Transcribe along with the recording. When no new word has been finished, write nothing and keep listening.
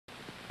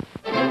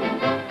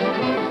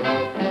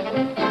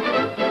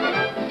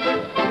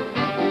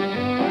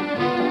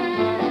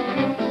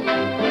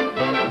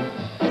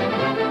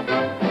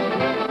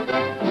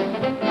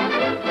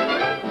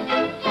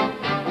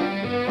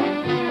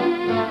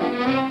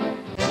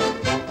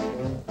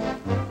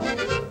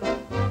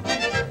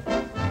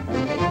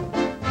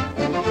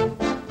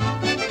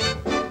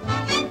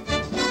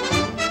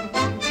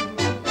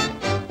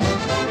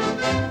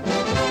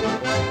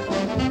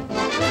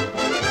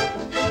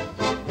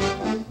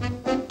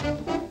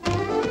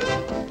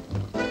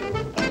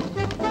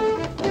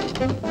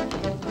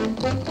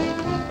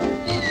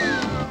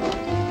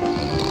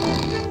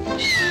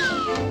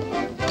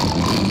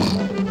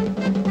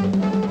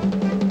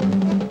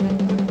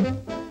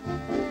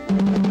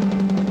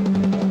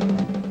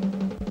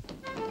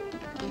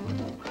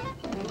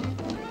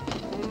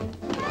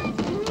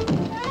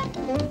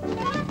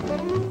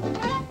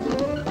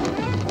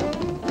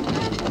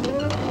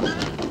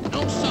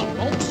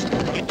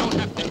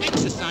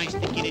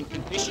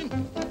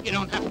condition. You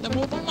don't have to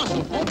move a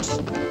muscle, folks.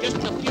 Just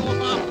a few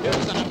of our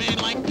pills and a man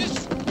like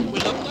this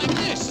will look like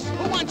this.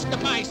 Who wants to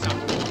buy some?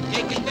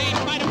 They contain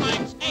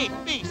vitamins A,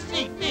 B,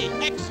 C, D,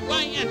 X,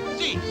 Y, and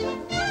Z.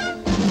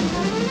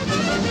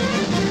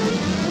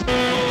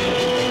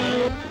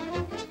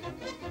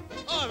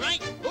 All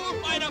right,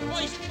 who'll buy the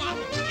first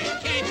bottle? You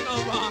can't go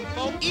wrong,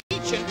 folks.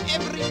 Each and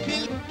every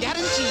pill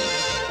guaranteed.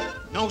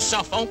 No,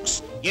 sir,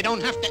 folks. You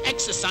don't have to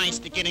exercise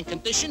to get in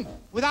condition.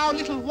 With our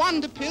little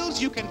wonder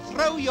pills, you can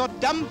throw your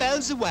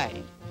dumbbells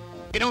away.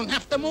 You don't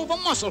have to move a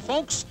muscle,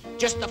 folks.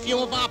 Just a few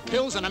of our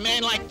pills and a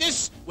man like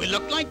this will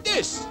look like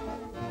this.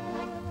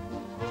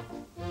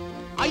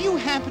 Are you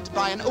hampered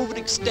by an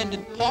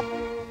overextended pop?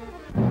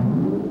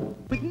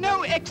 With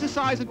no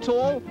exercise at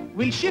all,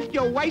 we'll shift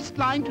your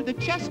waistline to the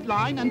chest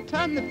line and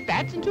turn the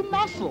fat into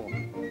muscle.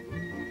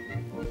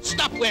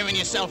 Stop wearing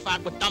yourself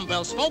out with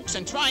dumbbells, folks,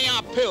 and try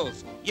our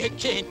pills. You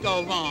can't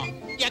go wrong.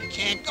 You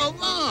can't go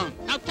wrong.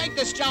 Now take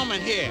this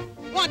gentleman here.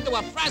 Want to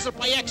a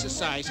frazzle-play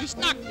exercise. He's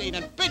knock-kneed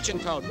and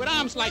pigeon-toed with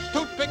arms like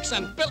toothpicks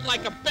and built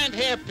like a bent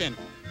hairpin.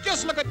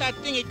 Just look at that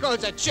thing he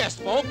calls a chest,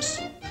 folks.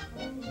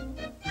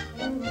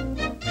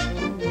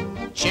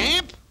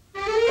 Champ?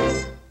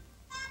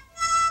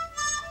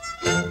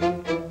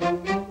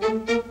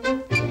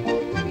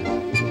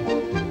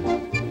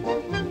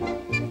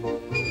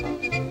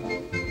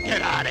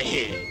 Get out of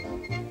here.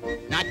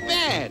 Not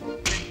bad.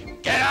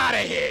 Get out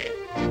of here.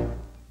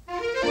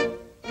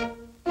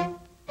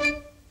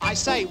 I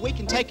say, we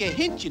can take a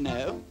hint, you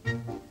know.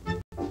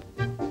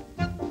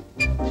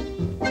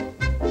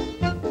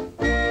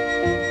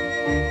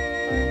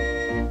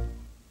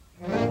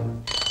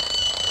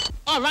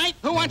 All right,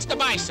 who wants to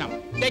buy some?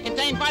 They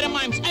contain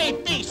vitamins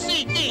A, B,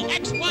 C, D,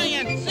 X, Y,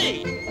 and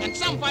Z. And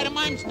some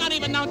vitamins not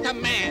even known to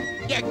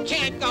man. You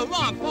can't go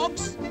wrong,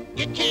 folks.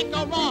 You can't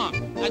go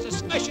wrong. As a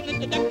special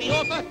introductory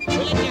offer,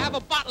 we'll let you have a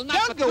bottle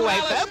not for Don't go away,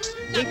 $2, folks.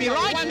 We'll be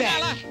right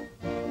back.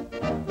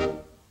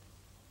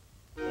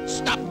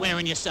 Stop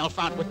wearing yourself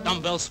out with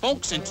dumbbells,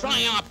 folks, and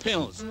try our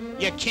pills.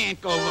 You can't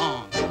go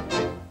wrong.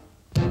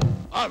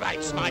 All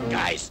right, smart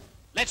guys.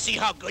 Let's see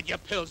how good your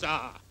pills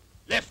are.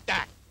 Lift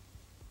that.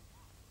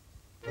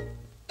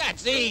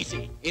 That's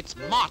easy. It's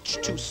much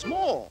too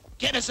small.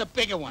 Get us a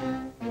bigger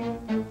one.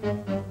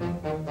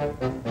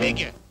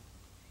 Bigger.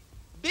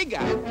 Bigger.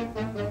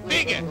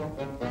 Bigger.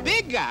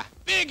 Bigger.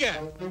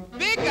 Bigger.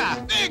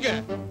 Bigger.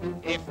 Bigger.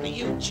 After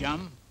you,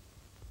 chum.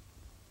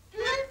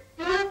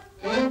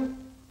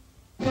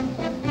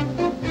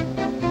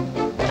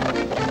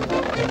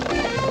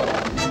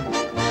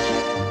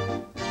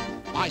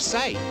 I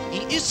say,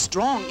 he is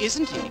strong,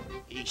 isn't he?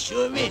 He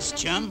sure is,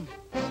 chum.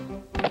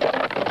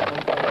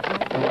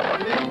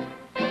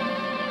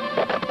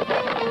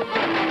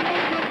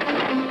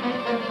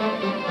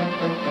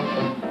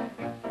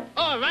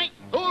 All right,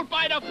 who'll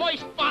buy the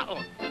first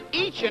bottle?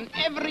 Each and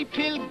every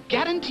pill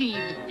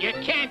guaranteed. You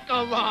can't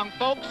go wrong,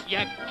 folks. You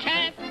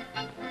can't.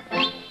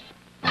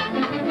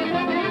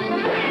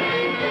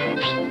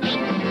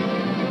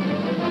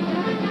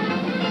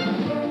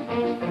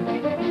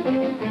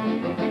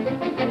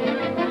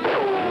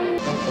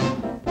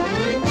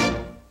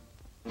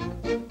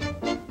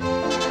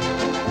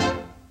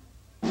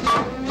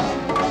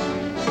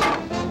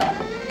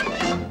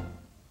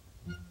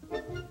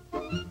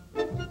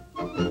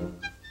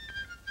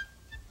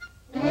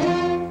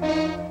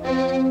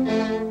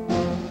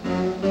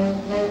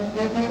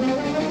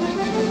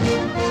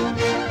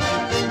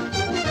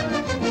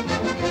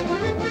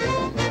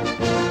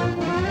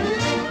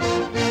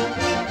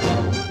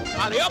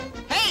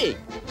 Hey!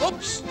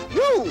 Oops!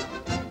 You!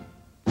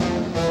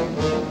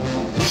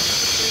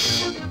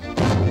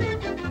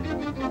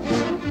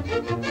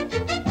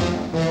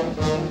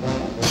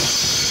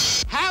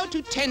 How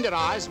to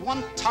tenderize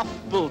one tough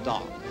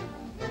bulldog.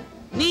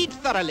 Knead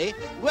thoroughly,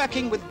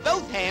 working with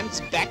both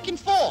hands back and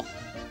forth.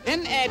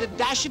 Then add a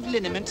dash of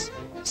liniment,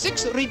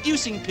 6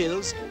 reducing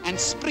pills, and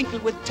sprinkle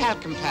with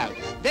talcum powder.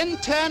 Then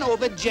turn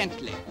over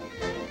gently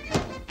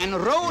and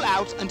roll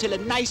out until a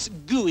nice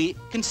gooey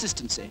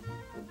consistency.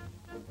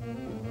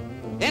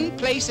 Then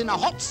place in a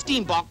hot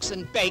steam box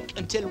and bake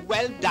until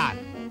well done.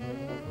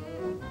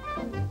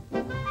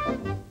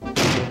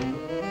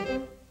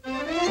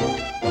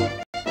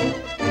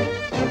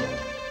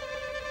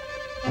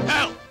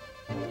 Help!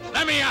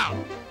 Let me out!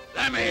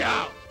 Let me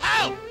out!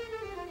 Help!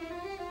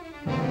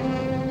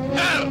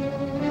 Help!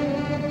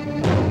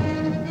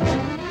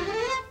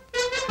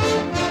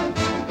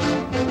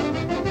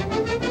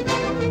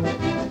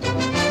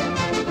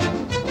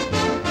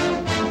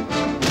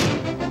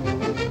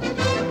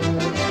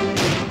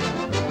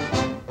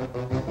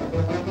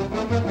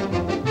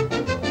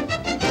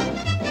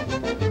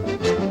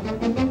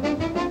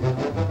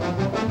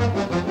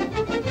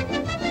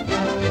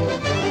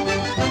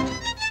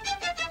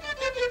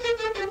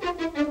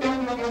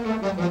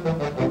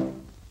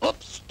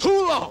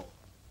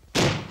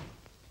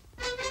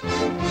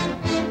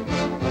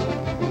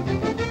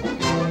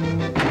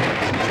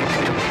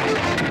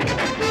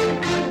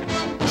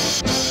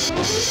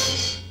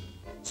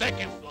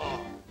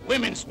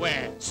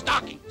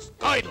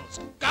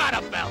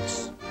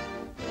 starts.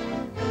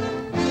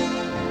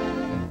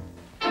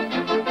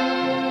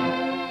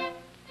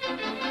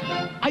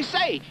 I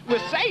say, we're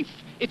safe.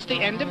 It's the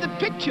end of the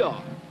picture.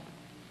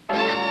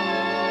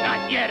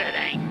 Not yet, it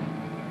ain't.